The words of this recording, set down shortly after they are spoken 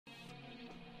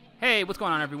Hey, what's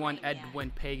going on everyone?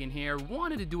 Edwin Pagan here.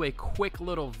 Wanted to do a quick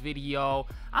little video.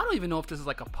 I don't even know if this is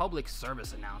like a public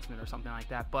service announcement or something like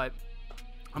that, but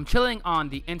I'm chilling on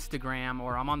the Instagram,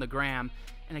 or I'm on the gram,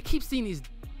 and I keep seeing these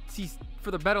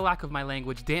for the better lack of my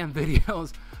language, damn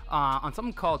videos on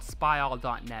something called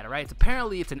spyall.net. Alright,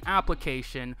 apparently it's an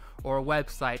application or a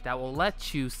website that will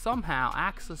let you somehow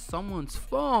access someone's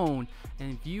phone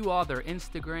and view all their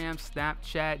Instagram,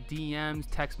 Snapchat, DMs,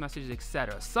 text messages,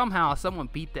 etc. Somehow someone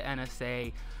beat the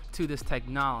NSA to this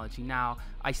technology. Now,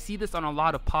 I see this on a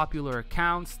lot of popular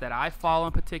accounts that I follow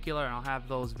in particular, and I'll have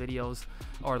those videos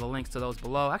or the links to those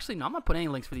below. Actually, no, I'm not putting any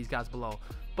links for these guys below.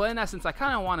 But in essence, I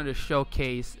kind of wanted to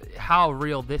showcase how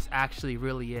real this actually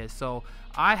really is. So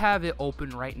I have it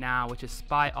open right now, which is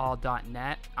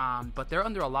spyall.net, but they're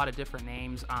under a lot of different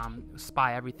names.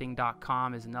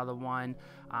 Spyeverything.com is another one.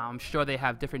 I'm sure they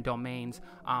have different domains.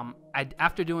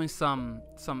 After doing some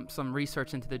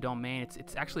research into the domain,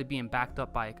 it's actually being backed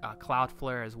up by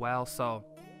Cloudflare as well. So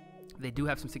they do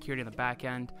have some security on the back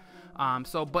end.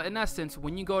 But in essence,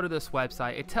 when you go to this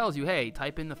website, it tells you, hey,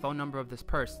 type in the phone number of this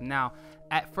person. Now,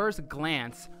 at first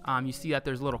glance, you see that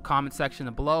there's a little comment section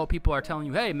below. People are telling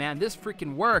you, hey, man, this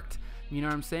freaking worked. You know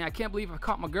what I'm saying? I can't believe I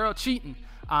caught my girl cheating.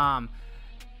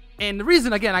 And the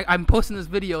reason, again, I'm posting this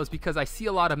video is because I see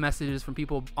a lot of messages from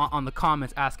people on the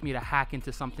comments asking me to hack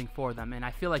into something for them. And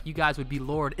I feel like you guys would be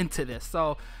lured into this.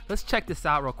 So let's check this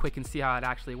out real quick and see how it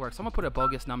actually works. So I'm going to put a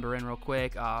bogus number in real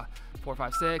quick.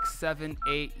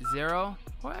 456780.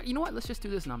 Well, you know what? Let's just do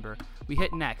this number. We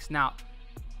hit next. Now,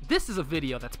 this is a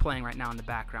video that's playing right now in the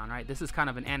background, right? This is kind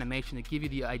of an animation to give you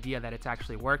the idea that it's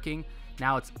actually working.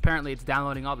 Now, apparently it's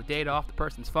downloading all the data off the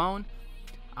person's phone.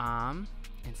 And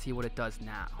see what it does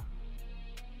now.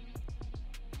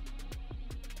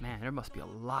 Man, there must be a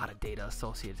lot of data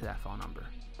associated to that phone number.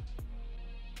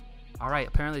 Alright,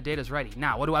 apparently the data's ready.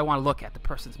 Now, what do I want to look at? The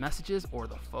person's messages or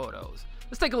the photos?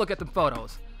 Let's take a look at the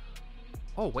photos.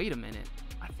 Oh, wait a minute.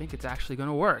 I think it's actually going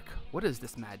to work. What is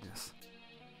this madness?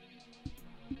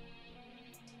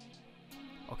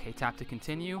 Okay, tap to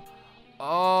continue.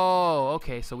 Oh,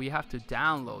 okay, so we have to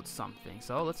download something.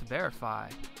 So let's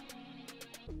verify.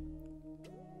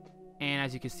 And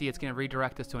as you can see, it's going to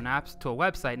redirect us to a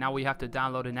website. Now we have to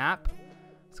download an app.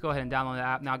 Let's go ahead and download the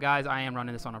app. Now, guys, I am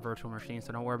running this on a virtual machine,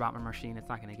 so don't worry about my machine. It's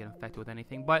not going to get infected with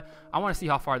anything. But I want to see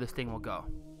how far this thing will go.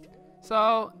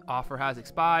 So, offer has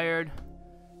expired.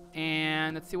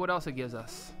 And let's see what else it gives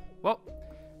us. Well,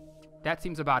 that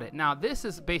seems about it. Now, this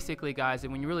is basically, guys,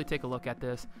 and when you really take a look at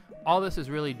this, all this is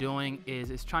really doing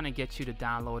is trying to get you to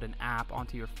download an app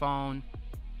onto your phone.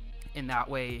 In that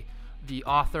way, the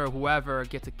author or whoever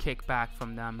gets a kickback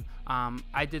from them.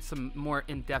 I did some more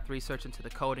in-depth research into the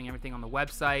coding, everything on the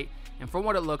website, and from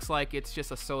what it looks like, it's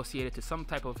just associated to some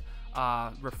type of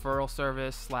referral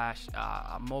service slash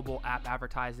mobile app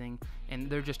advertising, and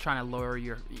they're just trying to lure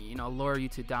you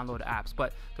to download apps.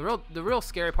 But the real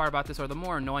scary part about this, or the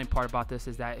more annoying part about this,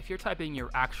 is that if you're typing your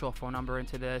actual phone number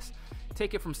into this,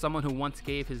 take it from someone who once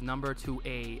gave his number to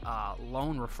a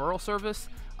loan referral service,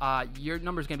 your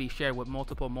number is going to be shared with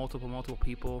multiple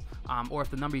people, or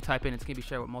if the number you type in, it's going to be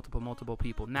shared with multiple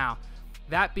people. Now,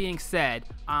 that being said,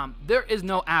 there is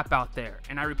no app out there,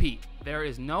 and I repeat, there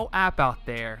is no app out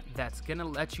there that's going to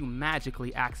let you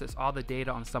magically access all the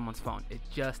data on someone's phone. It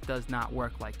just does not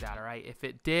work like that, all right? If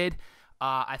it did,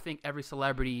 I think every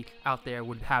celebrity out there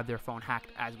would have their phone hacked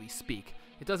as we speak.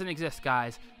 It doesn't exist,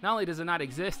 guys. Not only does it not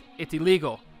exist, it's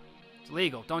illegal. It's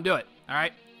illegal. Don't do it, all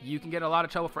right? You can get a lot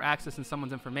of trouble for accessing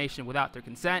someone's information without their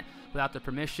consent, without their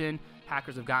permission.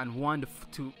 Hackers have gotten 1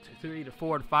 to 3 to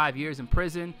 4 to 5 years in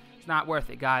prison. It's not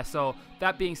worth it, guys. So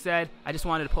that being said, I just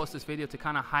wanted to post this video to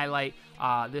kind of highlight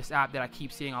this app that I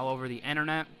keep seeing all over the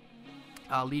internet.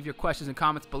 Leave your questions and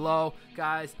comments below,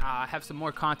 guys. I have some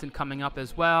more content coming up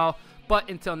as well. But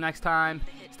until next time,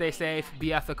 stay safe,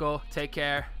 be ethical, take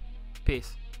care.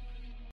 Peace.